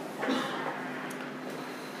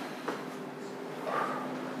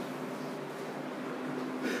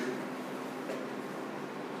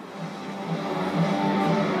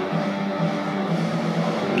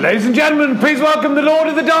 Ladies and gentlemen, please welcome the Lord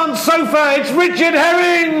of the Dance Sofa. It's Richard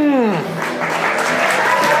Herring.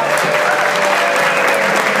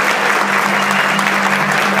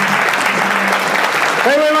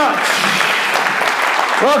 Thank you very much.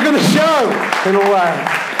 Welcome to the show. A little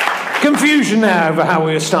confusion now over how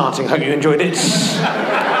we were starting. Hope you enjoyed it.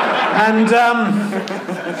 And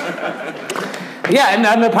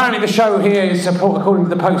and apparently the show here is, according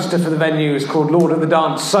to the poster for the venue, is called Lord of the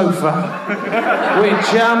Dance Sofa,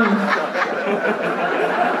 which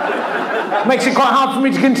makes it quite hard for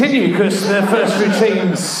me to continue because the first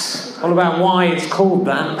routine's all about why it's called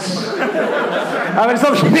that. It's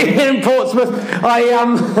obviously here in Portsmouth.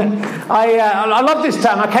 I love this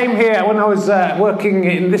town. I came here when I was working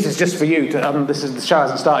in. This is just for you. The show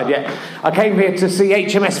hasn't started yet. I came here to see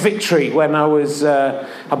HMS Victory when I was.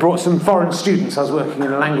 I brought some foreign students. I was working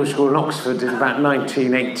in a language school in Oxford in about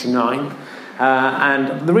 1989.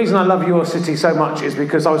 And the reason I love your city so much is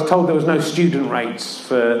because I was told there was no student rates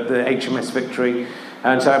for the HMS Victory,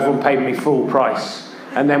 and so everyone paid me full price.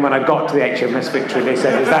 And then when I got to the HMS Victory, they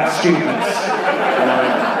said, "Is that students?" And I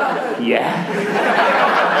went, "Yeah."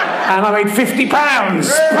 And I made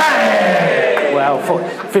 £50. Well,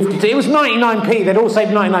 50. It was 99p. They'd all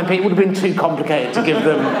saved 99p. It would have been too complicated to give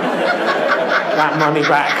them that money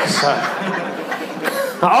back. So,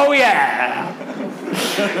 oh yeah.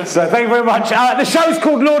 So thank you very much. The show's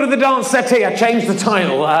called Lord of the Dance Settee. I changed the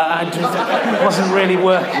title. It wasn't really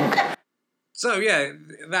working. So, yeah,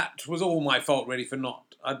 that was all my fault, really, for not...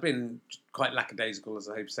 I'd been quite lackadaisical, as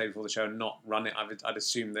I hope to say before the show, and not run it. I'd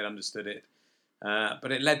assumed they'd understood it.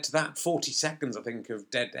 But it led to that 40 seconds, I think,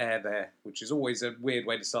 of dead air there, which is always a weird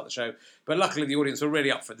way to start the show. But luckily, the audience were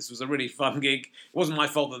really up for it. This was a really fun gig. It wasn't my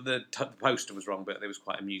fault that the poster was wrong, but it was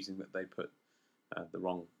quite amusing that they put the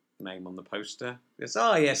wrong name on the poster. It's,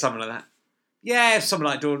 something like that. Yeah, something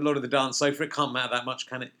like Lord of the Dance Sofa. It can't matter that much,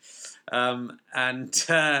 can it?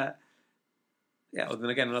 Well, then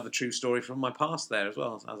again, another true story from my past there as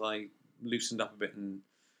well, as I loosened up a bit, and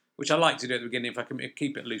which I like to do at the beginning. If I can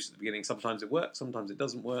keep it loose at the beginning, sometimes it works, sometimes it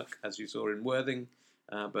doesn't work, as you saw in Worthing.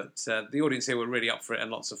 But the audience here were really up for it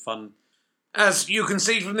and lots of fun. As you can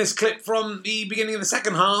see from this clip from the beginning of the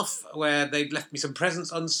second half, where they'd left me some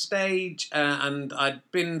presents on stage, and I'd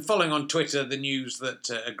been following on Twitter the news that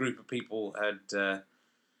a group of people had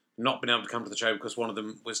not been able to come to the show because one of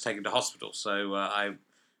them was taken to hospital. So I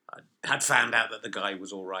had found out that the guy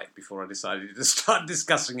was all right before I decided to start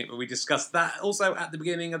discussing it, but we discussed that also at the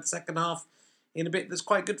beginning of the second half in a bit that's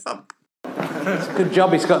quite good fun. It's a good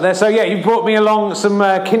job he's got there. So, yeah, you brought me along some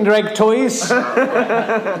Kinder Egg toys.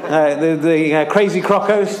 the Crazy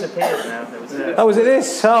Crocos. Oh, was it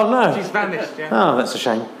this? Oh, no. She's vanished, yeah. Oh, that's a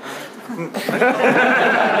shame.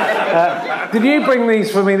 Did you bring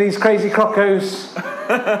these for me, these Crazy Crocos?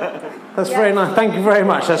 That's very nice. Thank you very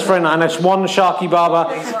much. That's very nice. And that's one Sharky Barber.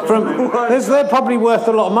 They're probably worth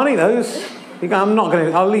a lot of money, those. I'm not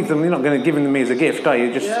going to. I'll leave them. You're not going to give them to me as a gift, are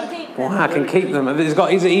you? I can keep them. Is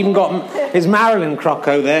it even got his Marilyn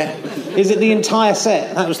Croco there? Is it the entire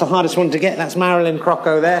set? That was the hardest one to get. That's Marilyn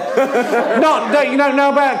Croco there. You don't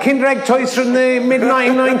know about Kinder Egg toys from the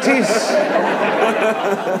mid-1990s?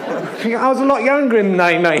 I was a lot younger in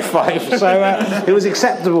 1995, so it was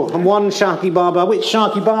acceptable. And one Sharky Barber. Which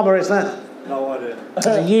Sharky Barber is that? No idea.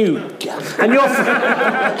 You. And you're...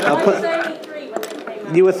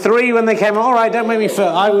 You were 3 when they came. All right, don't make me feel.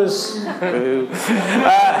 I was.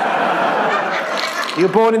 You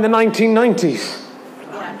were born in the 1990s.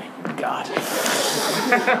 God.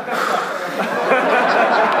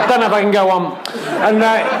 I don't know if I can go on. And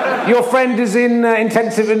your friend is in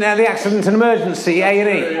intensive in the accident and emergency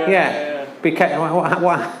A&E. Yeah.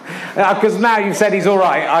 Because now you've said he's all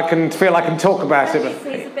right, I can talk about it. But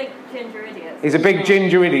he's a big ginger idiot. He's a big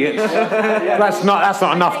ginger idiot. That's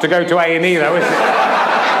not enough to go to A&E though, is it?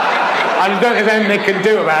 I don't think there's anything they can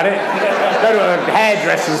do about it. Go to a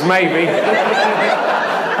hairdresser's, maybe.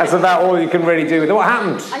 That's about all you can really do with it. What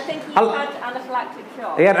happened? I think he had anaphylactic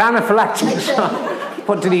shock. He had anaphylactic shock.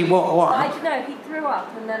 What did he... What? I don't know. He threw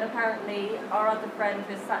up, and then apparently our other friend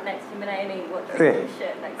was sat next to him in A&E watching him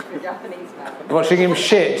shit next to a Japanese man. Watching him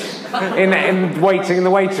shit in waiting in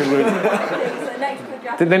the waiting room. So next to a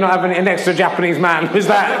Japanese Did they not have an extra Japanese man? Was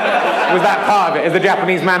that part of it? Is the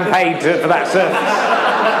Japanese man paid for that service?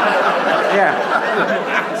 Yeah.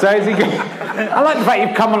 So is he? I like the fact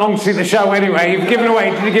you've come along to see the show anyway. Did you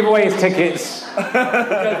give away his tickets?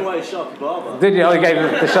 I gave away a Sharky Barber. Did you? Oh, you gave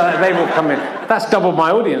them the show. They will come in. That's doubled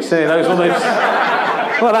my audience. All those.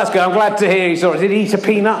 Well, that's good. I'm glad to hear you saw it. Did he eat a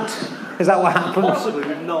peanut? Is that what happened? Possibly,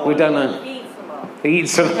 we've no We don't know. He eats a lot. He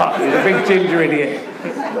eats a lot. He's a big ginger idiot.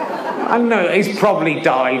 I know he's probably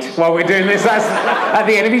died while we're doing this. That's at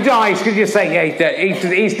the end. If he dies, could you say, yeah,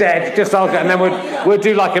 he's dead? Just ask, and then we'll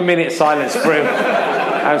do like a minute silence for him.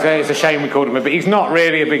 I was saying it's a shame we called him, but he's not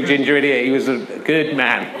really a big ginger idiot. He was a good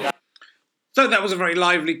man. So that was a very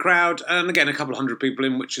lively crowd, and again a couple of hundred people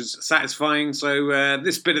in, which is satisfying. So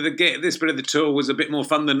this bit of the tour was a bit more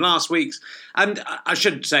fun than last week's, and I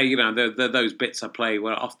should say, you know, those bits I play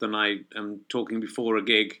where often I am talking before a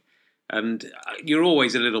gig, and you're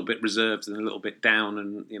always a little bit reserved and a little bit down,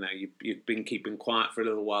 and you know you've been keeping quiet for a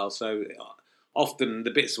little while. So often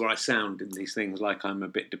the bits where I sound in these things like I'm a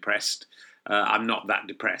bit depressed, I'm not that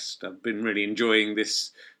depressed. I've been really enjoying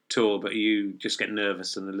this tour, but you just get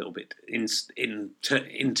nervous and a little bit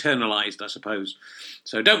internalized, I suppose.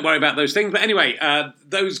 So don't worry about those things. But anyway,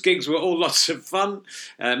 those gigs were all lots of fun,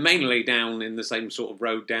 mainly down in the same sort of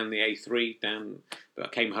road down the A3. But I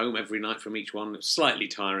came home every night from each one. It was slightly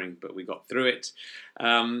tiring, but we got through it.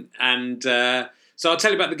 So I'll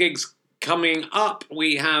tell you about the gigs coming up.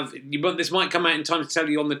 This might come out in time to tell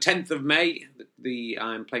you on the 10th of May.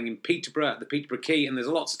 I'm playing in Peterborough at the Peterborough Quay, and there's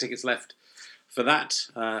lots of tickets left for that.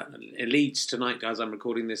 It Leeds tonight as I'm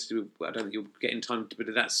recording this. I don't think you'll get in time, but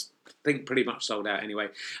that's, I think, pretty much sold out anyway.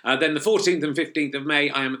 Then the 14th and 15th of May,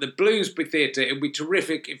 I am at the Bloomsbury Theatre. It would be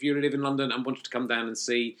terrific if you live in London and wanted to come down and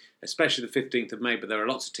see, especially the 15th of May, but there are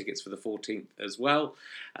lots of tickets for the 14th as well.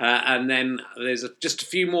 And then there's just a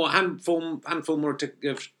few more, handful more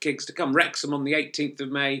of gigs to come. Wrexham on the 18th of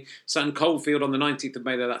May, Sutton Coldfield on the 19th of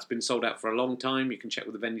May, though that's been sold out for a long time. You can check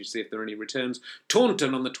with the venue to see if there are any returns.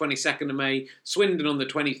 Taunton on the 22nd of May, Swindon on the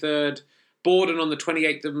 23rd, Borden on the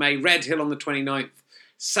 28th of May, Redhill on the 29th,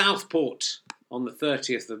 Southport on the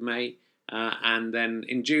 30th of May, and then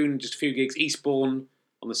in June, just a few gigs, Eastbourne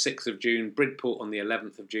on the 6th of June, Bridport on the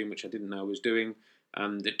 11th of June, which I didn't know I was doing.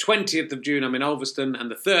 The 20th of June, I'm in Ulverston,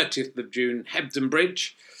 and the 30th of June, Hebden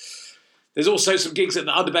Bridge. There's also some gigs at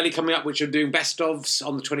the Underbelly coming up, which are doing best-ofs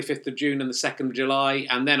on the 25th of June and the 2nd of July,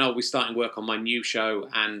 and then I'll be starting work on my new show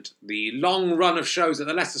and the long run of shows at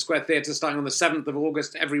the Leicester Square Theatre starting on the 7th of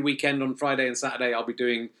August. Every weekend on Friday and Saturday, I'll be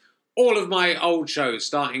doing all of my old shows,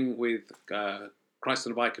 starting with Christ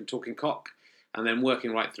on a Bike and Talking Cock, and then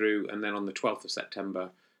working right through, and then on the 12th of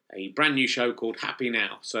September, a brand new show called Happy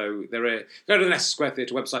Now. So go to the Leicester Square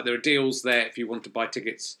Theatre website. There are deals there if you want to buy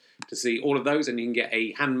tickets to see all of those, and you can get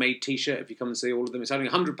a handmade T-shirt if you come and see all of them. It's only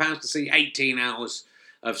 £100 to see 18 hours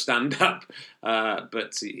of stand-up,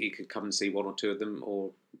 but you could come and see one or two of them,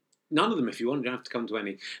 or none of them if you want. You don't have to come to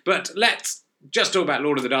any. But let's just talk about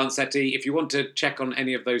Lord of the Dance Settee. If you want to check on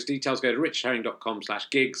any of those details, go to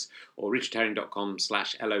richardherring.com/gigs or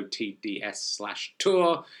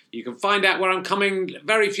richardherring.com/LOTDS/tour. You can find out where I'm coming.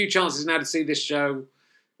 Very few chances now to see this show.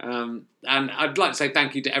 And I'd like to say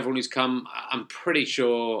thank you to everyone who's come. I'm pretty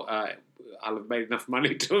sure I'll have made enough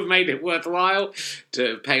money to have made it worthwhile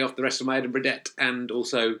to pay off the rest of my Edinburgh debt and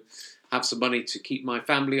also have some money to keep my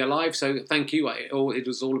family alive. So thank you. It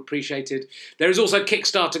was all appreciated. There is also a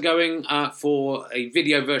Kickstarter going for a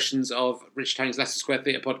video versions of Richard Herring's Leicester Square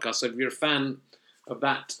Theatre podcast. So if you're a fan of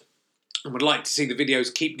that and would like to see the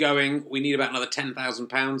videos keep going, we need about another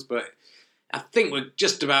 £10,000, but I think we're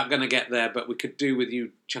just about going to get there, but we could do with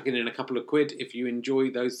you chucking in a couple of quid if you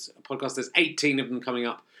enjoy those podcasts. There's 18 of them coming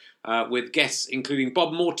up with guests, including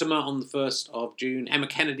Bob Mortimer on the 1st of June, Emma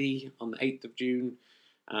Kennedy on the 8th of June.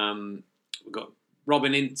 We've got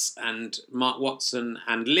Robin Ince and Mark Watson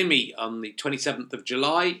and Limmy on the 27th of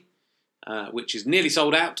July, which is nearly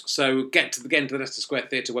sold out. So get to the Leicester Square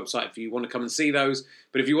Theatre website if you want to come and see those.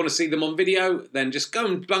 But if you want to see them on video, then just go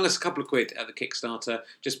and bung us a couple of quid at the Kickstarter.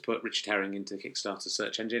 Just put Richard Herring into the Kickstarter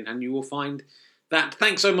search engine and you will find that.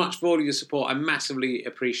 Thanks so much for all your support. I massively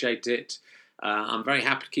appreciate it. I'm very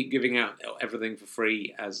happy to keep giving out everything for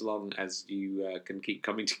free as long as you can keep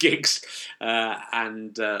coming to gigs,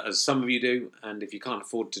 and as some of you do. And if you can't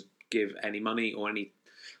afford to give any money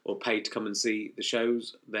or pay to come and see the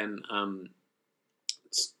shows, then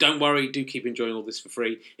don't worry. Do keep enjoying all this for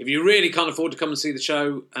free. If you really can't afford to come and see the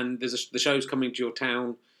show, and the show's coming to your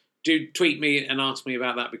town, do tweet me and ask me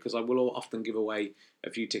about that, because I will often give away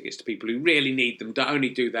a few tickets to people who really need them. Don't only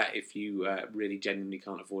do that if you really genuinely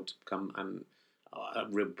can't afford to come and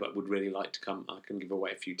but would really like to come. I can give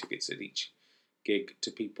away a few tickets at each gig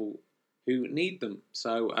to people who need them.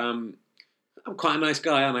 So I'm quite a nice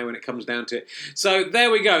guy, aren't I, when it comes down to it. So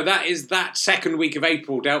there we go. That is that second week of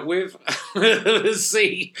April dealt with. Let's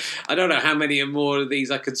see. I don't know how many more of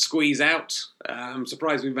these I could squeeze out. I'm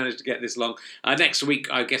surprised we've managed to get this long. Next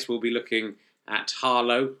week, I guess we'll be looking at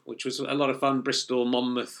Harlow, which was a lot of fun. Bristol,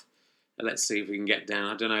 Monmouth, Let's see if we can get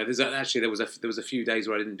down. I don't know. There was a few days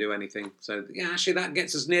where I didn't do anything. So yeah, actually that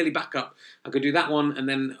gets us nearly back up. I could do that one, and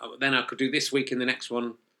then I could do this week in the next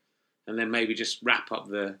one, and then maybe just wrap up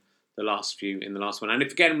the last few in the last one. And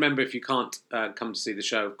remember, if you can't come to see the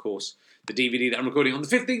show, of course, the DVD that I'm recording on the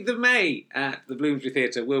 15th of May at the Bloomsbury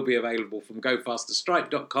Theatre will be available from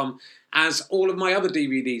gofasterstripe.com, as all of my other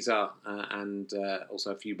DVDs are, and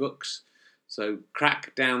also a few books. So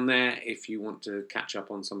crack down there if you want to catch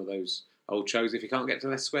up on some of those old shows if you can't get to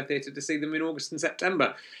Leicester Square Theatre to see them in August and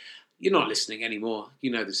September. You're not listening anymore.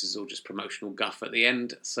 You know this is all just promotional guff at the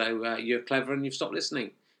end, so you're clever and you've stopped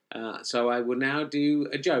listening. So I will now do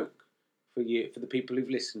a joke for the people who've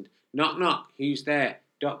listened. Knock, knock. Who's there?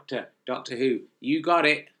 Doctor Who. You got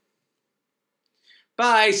it.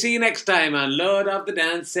 Bye. See you next time on Lord of the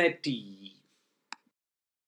Dance Settee.